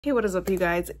Hey, what is up, you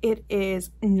guys? It is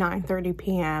 9:30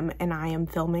 p.m. and I am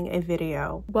filming a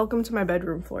video. Welcome to my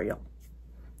bedroom floor, y'all,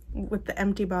 with the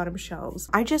empty bottom shelves.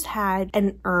 I just had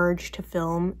an urge to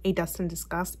film a Dust and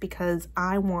Disgust because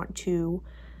I want to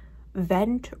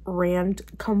vent,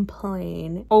 rant,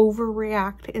 complain,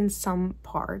 overreact in some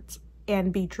parts,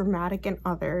 and be dramatic in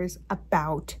others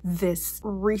about this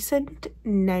recent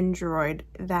Nendoroid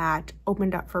that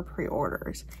opened up for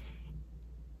pre-orders.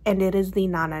 And it is the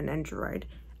Nana Nendoroid.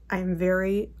 I am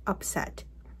very upset.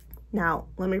 Now,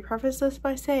 let me preface this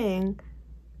by saying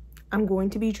I'm going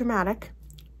to be dramatic.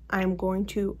 I'm going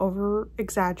to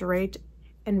over-exaggerate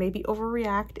and maybe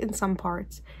overreact in some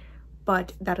parts,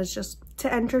 but that is just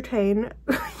to entertain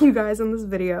you guys in this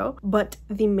video. But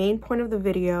the main point of the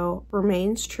video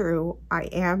remains true. I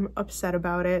am upset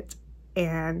about it,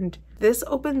 and this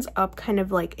opens up kind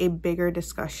of like a bigger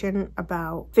discussion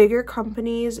about figure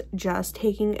companies just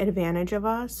taking advantage of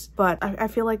us. But I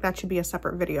feel like that should be a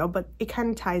separate video, but it kind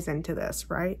of ties into this,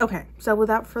 right? Okay, so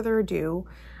without further ado,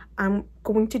 I'm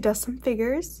going to dust some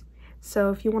figures. So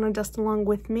if you want to dust along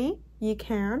with me, you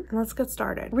can. And let's get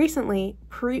started. Recently,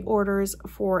 pre-orders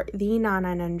for the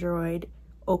Nana Nendoroid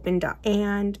opened up.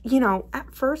 And, you know,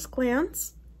 at first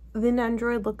glance, the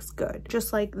Nendoroid looks good,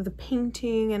 just like the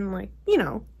painting and, like, you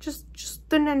know, just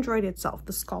the Nendoroid itself,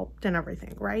 the sculpt and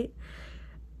everything, right?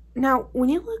 Now, when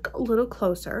you look a little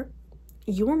closer,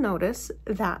 you will notice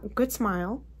that Good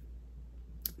Smile,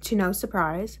 to no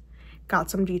surprise,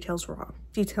 got some details wrong.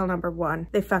 Detail number one,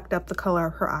 they fucked up the color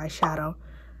of her eyeshadow.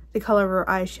 The color of her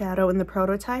eyeshadow in the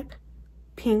prototype,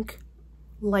 pink,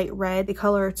 light red. The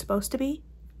color it's supposed to be,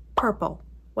 purple.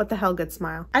 What the hell, Good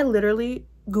Smile? I literally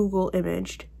Google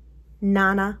imaged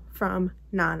Nana from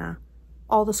Nana.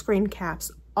 All the screen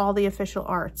caps, all the official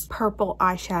arts, purple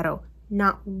eyeshadow.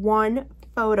 Not one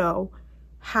photo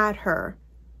had her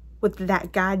with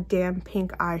that goddamn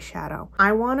pink eyeshadow.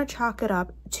 I want to chalk it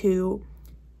up to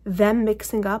them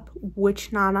mixing up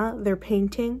which Nana they're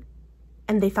painting,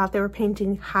 and they thought they were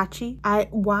painting Hachi.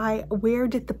 Where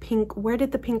did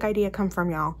the pink idea come from,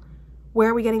 y'all?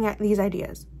 Where are we getting at these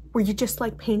ideas? Were you just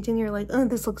like painting, you're like, oh,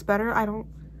 this looks better?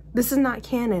 This is not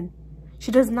canon.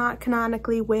 She does not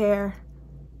canonically wear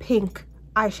pink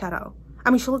eyeshadow. I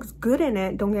mean, she looks good in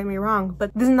it, don't get me wrong,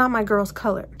 but this is not my girl's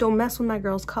color. Don't mess with my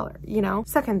girl's color, you know?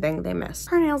 Second thing they missed,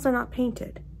 her nails are not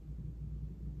painted.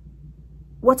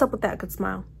 What's up with that, Good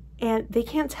Smile? And they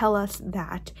can't tell us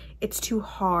that it's too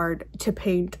hard to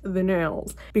paint the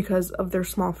nails because of their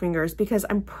small fingers, because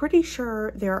I'm pretty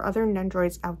sure there are other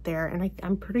Nendoroids out there, and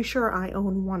I'm pretty sure I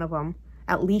own one of them,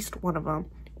 at least one of them,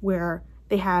 where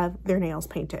they have their nails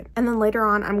painted. And then later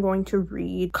on, I'm going to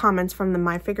read comments from the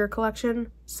My Figure Collection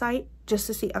site just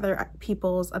to see other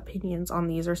people's opinions on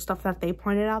these or stuff that they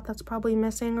pointed out that's probably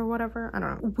missing or whatever. I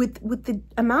don't know. With the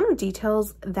amount of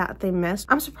details that they missed,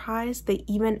 I'm surprised they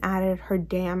even added her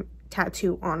damn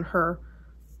tattoo on her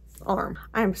arm.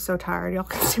 I am so tired. Y'all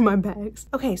can see my bags.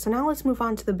 Okay, so now let's move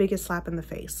on to the biggest slap in the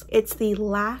face. It's the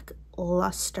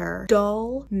lackluster,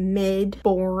 dull, mid,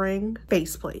 boring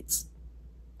faceplates.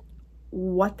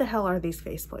 What the hell are these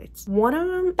faceplates? One of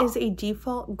them is a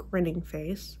default grinning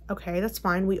face. Okay, that's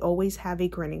fine. We always have a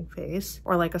grinning face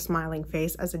or like a smiling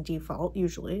face as a default,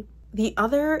 usually. The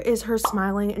other is her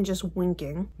smiling and just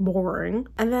winking. Boring.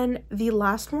 And then the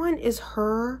last one is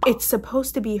her. It's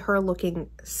supposed to be her looking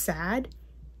sad.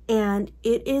 And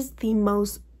it is the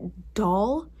most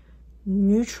dull,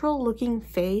 neutral looking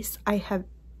face I have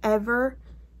ever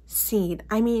seen.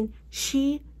 I mean,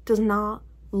 she does not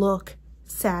look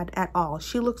sad at all.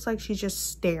 She looks like she's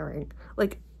just staring,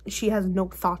 like she has no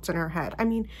thoughts in her head. I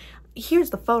mean, here's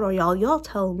the photo, y'all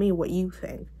tell me what you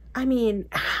think. I mean,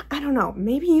 I don't know,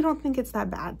 maybe you don't think it's that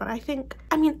bad, but I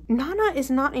mean, Nana is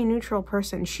not a neutral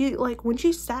person. She, like, when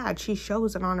she's sad, she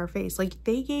shows it on her face. Like,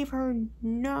 they gave her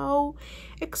no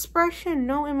expression,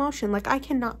 no emotion. Like, I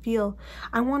cannot feel,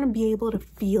 I want to be able to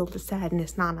feel the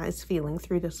sadness Nana is feeling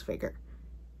through this figure,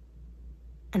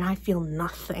 and I feel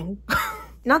nothing.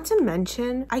 Not to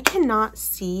mention, I cannot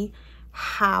see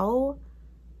how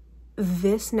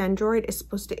this Nendoroid is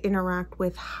supposed to interact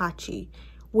with Hachi,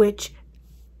 which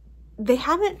they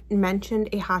haven't mentioned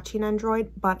a Hachi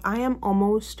Nendoroid, but I am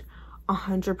almost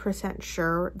 100%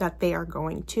 sure that they are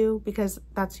going to, because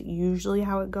that's usually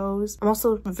how it goes. I'm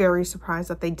also very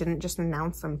surprised that they didn't just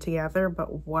announce them together,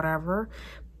 but whatever.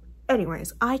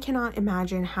 Anyways, I cannot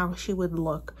imagine how she would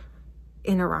look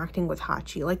interacting with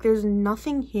Hachi. Like, there's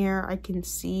nothing here I can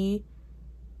see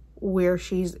where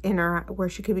she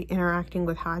could be interacting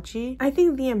with Hachi. I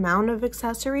think the amount of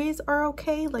accessories are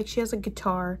okay. Like, she has a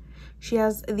guitar, she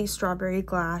has the strawberry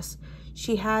glass,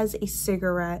 she has a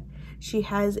cigarette. She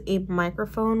has a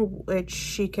microphone which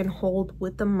she can hold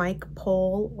with the mic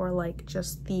pole or like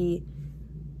just the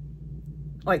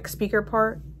like speaker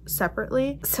part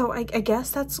separately. So I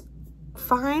guess that's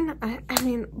fine. I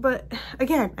mean, but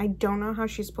again, I don't know how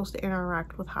she's supposed to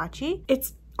interact with Hachi.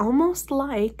 It's almost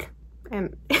like,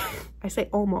 and I say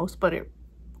almost, but it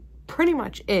pretty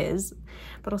much is,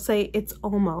 but I'll say it's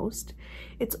almost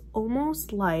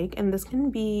like, and this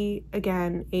can be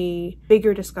again a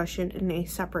bigger discussion in a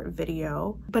separate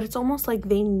video, but it's almost like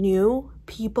they knew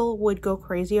people would go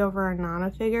crazy over a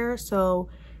Nana figure, so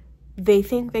they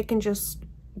think they can just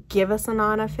give us a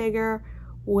Nana figure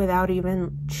without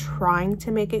even trying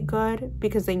to make it good,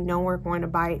 because they know we're going to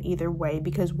buy it either way,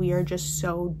 because we are just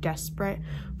so desperate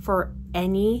for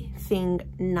anything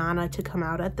Nana to come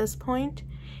out at this point.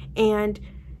 And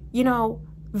you know,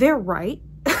 they're right.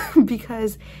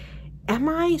 Because am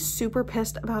I super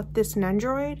pissed about this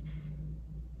Nendoroid?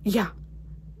 Yeah.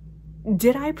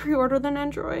 Did I pre-order the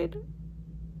Nendoroid?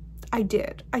 I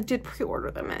did pre-order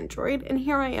the Nendoroid, and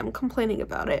here I am complaining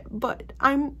about it, but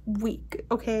I'm weak,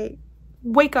 okay?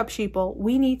 Wake up, sheeple.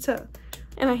 We need to,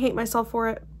 and I hate myself for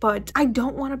it, but I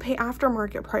don't want to pay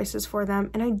aftermarket prices for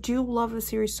them, and I do love the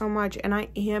series so much, and I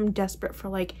am desperate for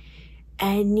like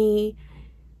any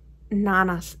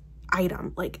Nana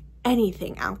item, like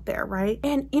anything out there, right?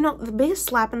 And you know, the biggest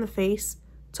slap in the face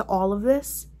to all of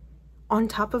this, on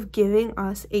top of giving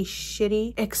us a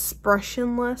shitty,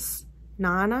 expressionless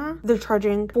Nana, they're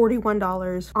charging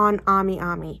 $41 on Ami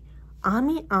Ami.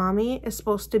 Ami Ami is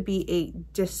supposed to be a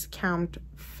discount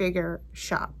figure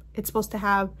shop. It's supposed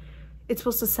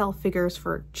to sell figures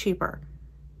for cheaper.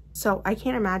 So I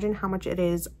can't imagine how much it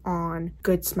is on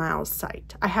Good Smile's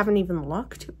site. I haven't even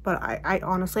looked, but I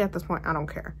honestly at this point I don't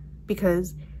care,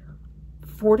 because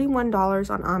 $41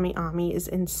 on Ami Ami is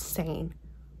insane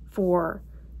for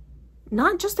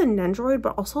not just a Nendoroid,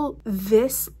 but also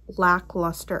this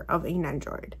lackluster of a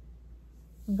Nendoroid.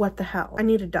 What the hell? I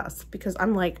need a dust, because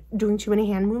I'm like doing too many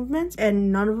hand movements,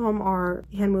 and none of them are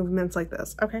hand movements like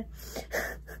this, okay?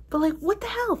 But like, what the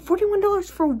hell? $41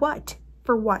 for what?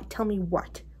 For what? Tell me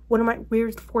what?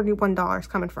 Where's the $41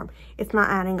 coming from? It's not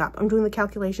adding up. I'm doing the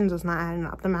calculations, it's not adding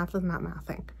up. The math is not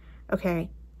mathing,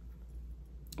 okay?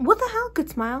 What the hell, Good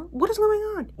Smile? What is going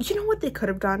on? You know what they could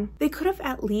have done? They could have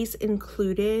at least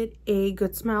included a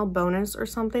Good Smile bonus or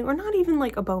something, or not even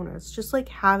like a bonus, just like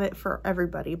have it for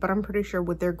everybody. But I'm pretty sure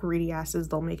with their greedy asses,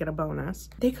 they'll make it a bonus.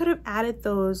 They could have added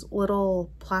those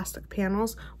little plastic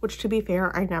panels, which to be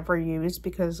fair, I never use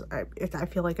because I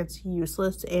feel like it's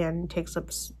useless and takes up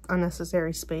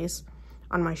unnecessary space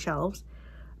on my shelves.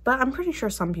 But I'm pretty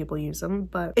sure some people use them,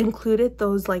 but included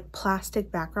those like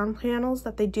plastic background panels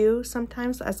that they do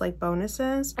sometimes as like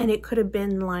bonuses. And it could have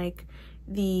been like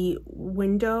the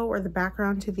window or the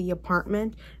background to the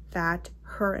apartment that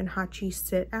her and Hachi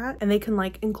sit at. And they can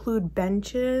like include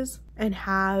benches and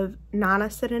have Nana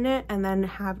sit in it, and then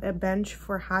have a bench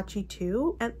for Hachi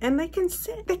too. And they can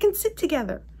sit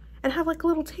together and have like a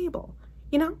little table,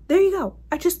 you know? There you go.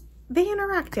 They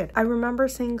interacted. I remember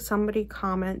seeing somebody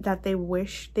comment that they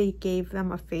wish they gave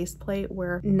them a faceplate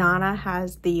where Nana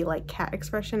has the like cat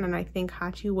expression, and I think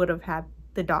Hachi would have had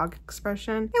the dog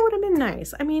expression. It would have been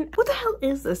nice. I mean, what the hell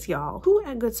is this, y'all? Who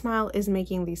at Good Smile is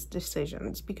making these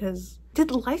decisions? Because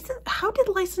how did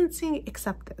licensing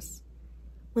accept this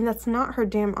when that's not her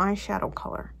damn eyeshadow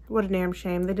color? What a damn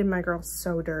shame. They did my girl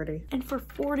so dirty. And for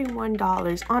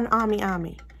 $41 on Ami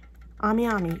Ami. Ami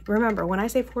Ami. Remember, when I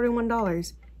say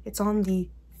 $41, it's on the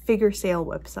figure sale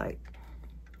website.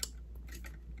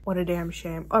 What a damn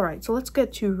shame. All right, so let's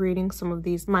get to reading some of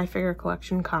these My Figure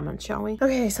Collection comments, shall we?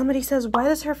 Okay, somebody says, why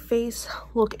does her face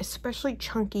look especially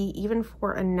chunky even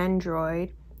for a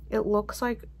Nendoroid? It looks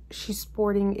like she's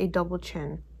sporting a double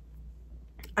chin.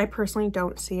 I personally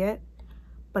don't see it,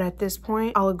 but at this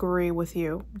point, I'll agree with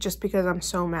you just because I'm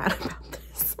so mad about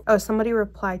this. Oh, somebody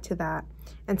replied to that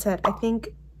and said, I think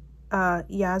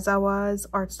Yazawa's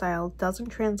art style doesn't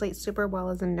translate super well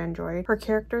as a Nendoroid. Her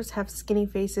characters have skinny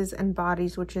faces and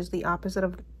bodies, which is the opposite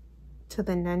to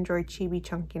the Nendoroid chibi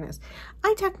chunkiness.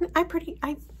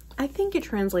 I think it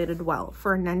translated well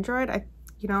for a Nendoroid.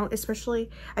 You know, especially,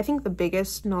 I think the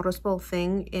biggest noticeable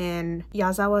thing in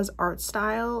Yazawa's art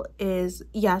style is,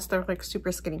 yes, they're like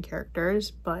super skinny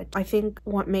characters, but I think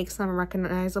what makes them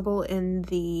recognizable in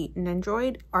the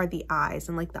Nendoroid are the eyes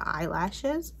and like the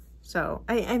eyelashes. So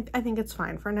I think it's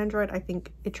fine. For an Nendoroid, I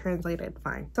think it translated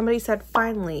fine. Somebody said,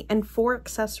 finally, and for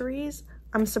accessories,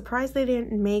 I'm surprised they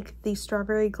didn't make the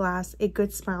strawberry glass a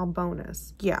Good Smile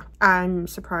bonus. Yeah, I'm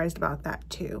surprised about that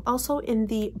too. Also in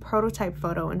the prototype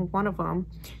photo, in one of them,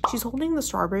 she's holding the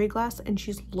strawberry glass and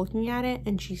she's looking at it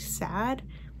and she's sad.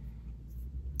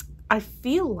 I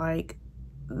feel like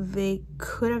they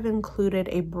could have included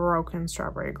a broken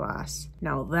strawberry glass.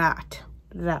 Now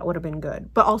that would have been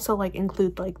good. But also like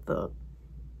include like the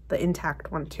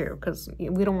intact one too, because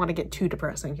we don't want to get too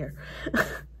depressing here.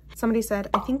 Somebody said,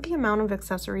 I think the amount of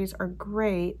accessories are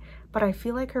great, but I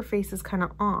feel like her face is kind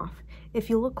of off. If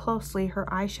you look closely, her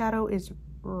eyeshadow is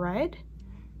red.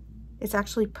 It's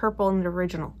actually purple in the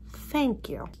original. Thank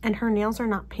you. And her nails are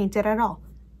not painted at all.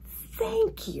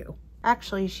 Thank you.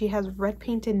 Actually, she has red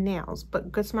painted nails,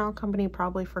 but Good Smile Company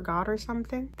probably forgot or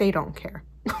something. They don't care.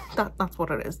 That's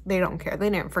what it is. They don't care. They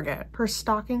didn't forget. Her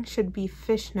stocking should be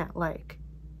fishnet-like.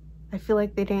 I feel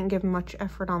like they didn't give much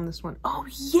effort on this one. Oh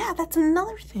yeah, that's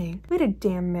another thing. Wait a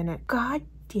damn minute. God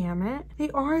damn it. They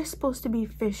are supposed to be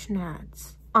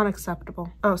fishnets.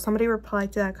 Unacceptable. Oh, somebody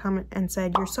replied to that comment and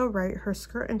said, you're so right. Her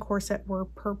skirt and corset were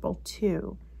purple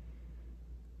too.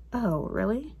 Oh,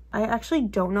 really? I actually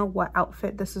don't know what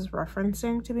outfit this is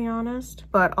referencing, to be honest,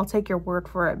 but I'll take your word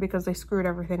for it because they screwed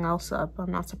everything else up.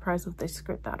 I'm not surprised if they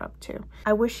screwed that up too.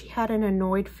 I wish she had an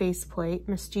annoyed faceplate,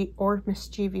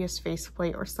 mischievous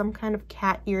faceplate, or some kind of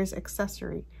cat ears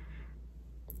accessory.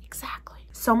 Exactly.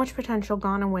 So much potential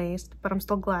gone to waste, but I'm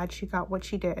still glad she got what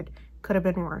she did. Could have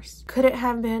been worse. Could it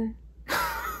have been?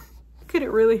 Could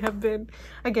it really have been?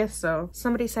 I guess so.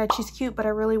 Somebody said she's cute, but I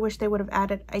really wish they would have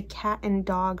added a cat and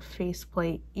dog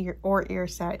faceplate ear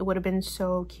set. It would have been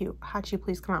so cute. Hachi,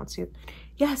 please come out soon.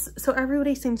 Yes, so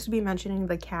everybody seems to be mentioning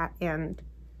the cat, and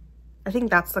I think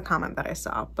that's the comment that I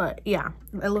saw. But yeah,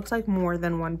 it looks like more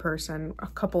than one person, a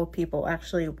couple of people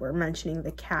actually were mentioning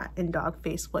the cat and dog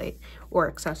faceplate or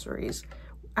accessories.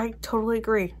 I totally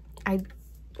agree. I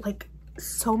like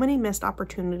so many missed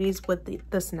opportunities with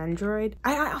this Nendoroid.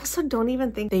 I also don't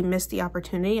even think they missed the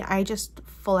opportunity. I just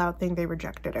full out think they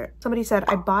rejected it. Somebody said,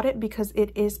 I bought it because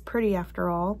it is pretty after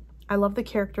all. I love the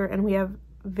character and we have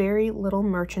very little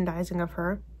merchandising of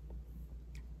her,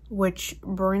 which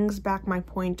brings back my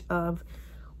point of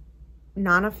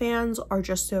Nana fans are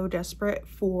just so desperate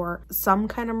for some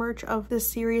kind of merch of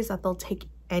this series that they'll take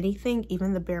anything,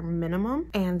 even the bare minimum,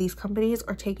 and these companies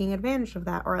are taking advantage of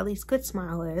that, or at least Good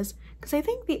Smile is, because I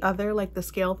think the other, like the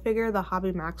scale figure, the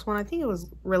Hobby Max one, I think it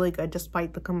was really good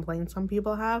despite the complaints some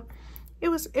people have. It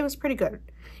was pretty good,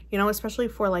 you know, especially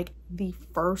for like the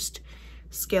first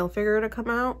scale figure to come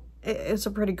out. It's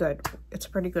a pretty good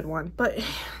one, but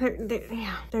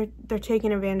they're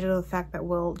taking advantage of the fact that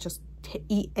we'll just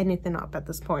eat anything up at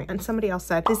this point. And somebody else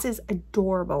said, this is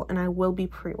adorable and I will be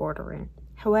pre-ordering.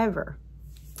 However,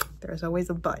 there's always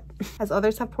a but. As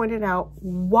others have pointed out,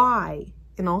 why,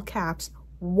 in all caps,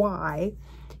 why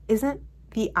isn't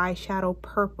the eyeshadow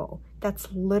purple?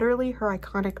 That's literally her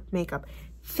iconic makeup.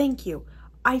 Thank you.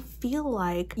 I feel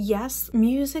like, yes,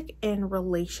 music and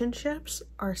relationships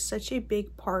are such a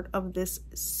big part of this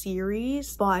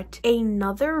series, but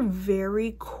another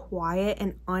very quiet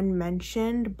and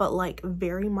unmentioned, but like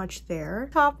very much there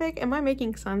topic, am I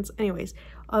making sense? Anyways,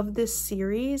 of this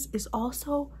series is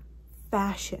also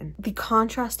fashion. The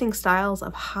contrasting styles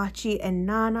of Hachi and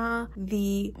Nana,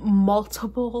 the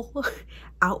multiple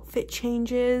outfit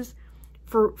changes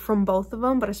from both of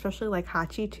them, but especially like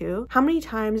Hachi too. How many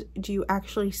times do you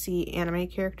actually see anime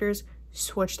characters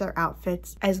switch their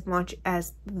outfits as much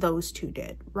as those two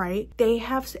did, right? They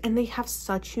have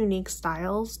such unique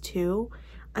styles too.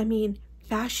 I mean,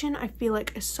 fashion I feel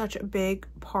like is such a big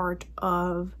part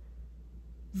of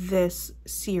this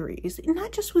series,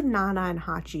 not just with Nana and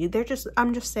Hachi.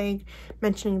 I'm just saying,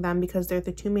 mentioning them because they're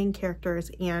the two main characters,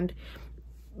 and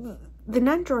the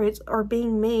Nendoroids are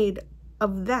being made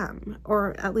of them,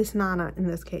 or at least Nana in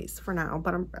this case for now,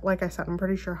 but like I said, I'm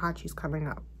pretty sure Hachi's coming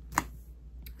up.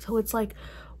 So it's like,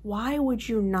 why would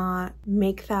you not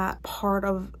make that part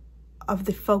of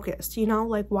the focus, you know?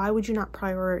 Like, why would you not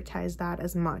prioritize that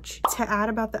as much? To add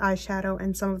about the eyeshadow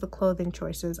and some of the clothing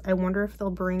choices, I wonder if they'll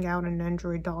bring out a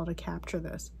Nendoroid doll to capture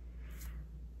this.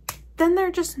 Then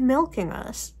they're just milking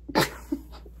us.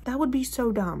 That would be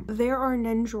so dumb. There are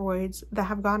Nendoroids that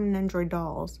have gotten Nendoroid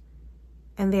dolls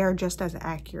and they are just as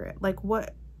accurate. Like,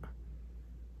 what?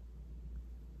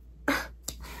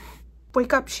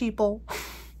 Wake up, sheeple.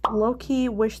 Low-key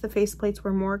wish the faceplates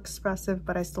were more expressive,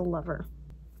 but I still love her.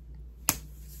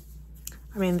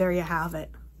 I mean, there you have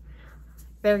it.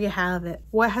 There you have it.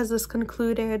 What has this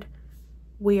concluded?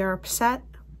 We are upset,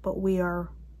 but we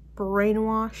are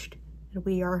brainwashed, and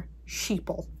we are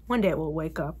sheeple. One day we'll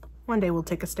wake up. One day we'll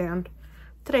take a stand.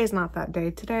 Today's not that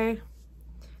day. Today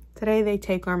they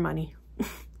take our money.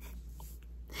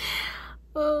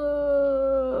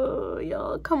 Oh,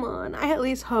 y'all, come on. I at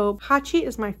least hope. Hachi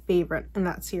is my favorite in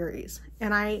that series,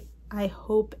 and I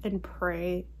hope and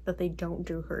pray that they don't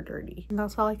do her dirty. And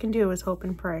that's all I can do is hope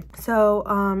and pray.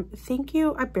 So thank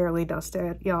you. I barely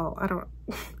dusted, y'all. I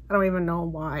don't even know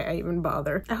why I even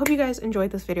bother. I hope you guys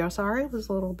enjoyed this video. Sorry it was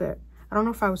a little bit, I don't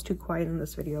know if I was too quiet in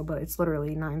this video, but it's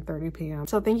literally 9:30 p.m.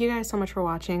 So thank you guys so much for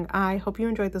watching. I hope you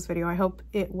enjoyed this video. I hope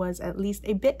it was at least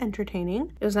a bit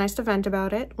entertaining. It was nice to vent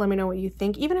about it. Let me know what you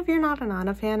think. Even if you're not an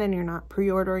Anna fan and you're not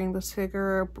pre-ordering this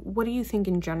figure, what do you think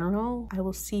in general? I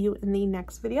will see you in the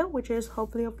next video, which is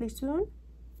hopefully soon.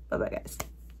 Bye bye guys.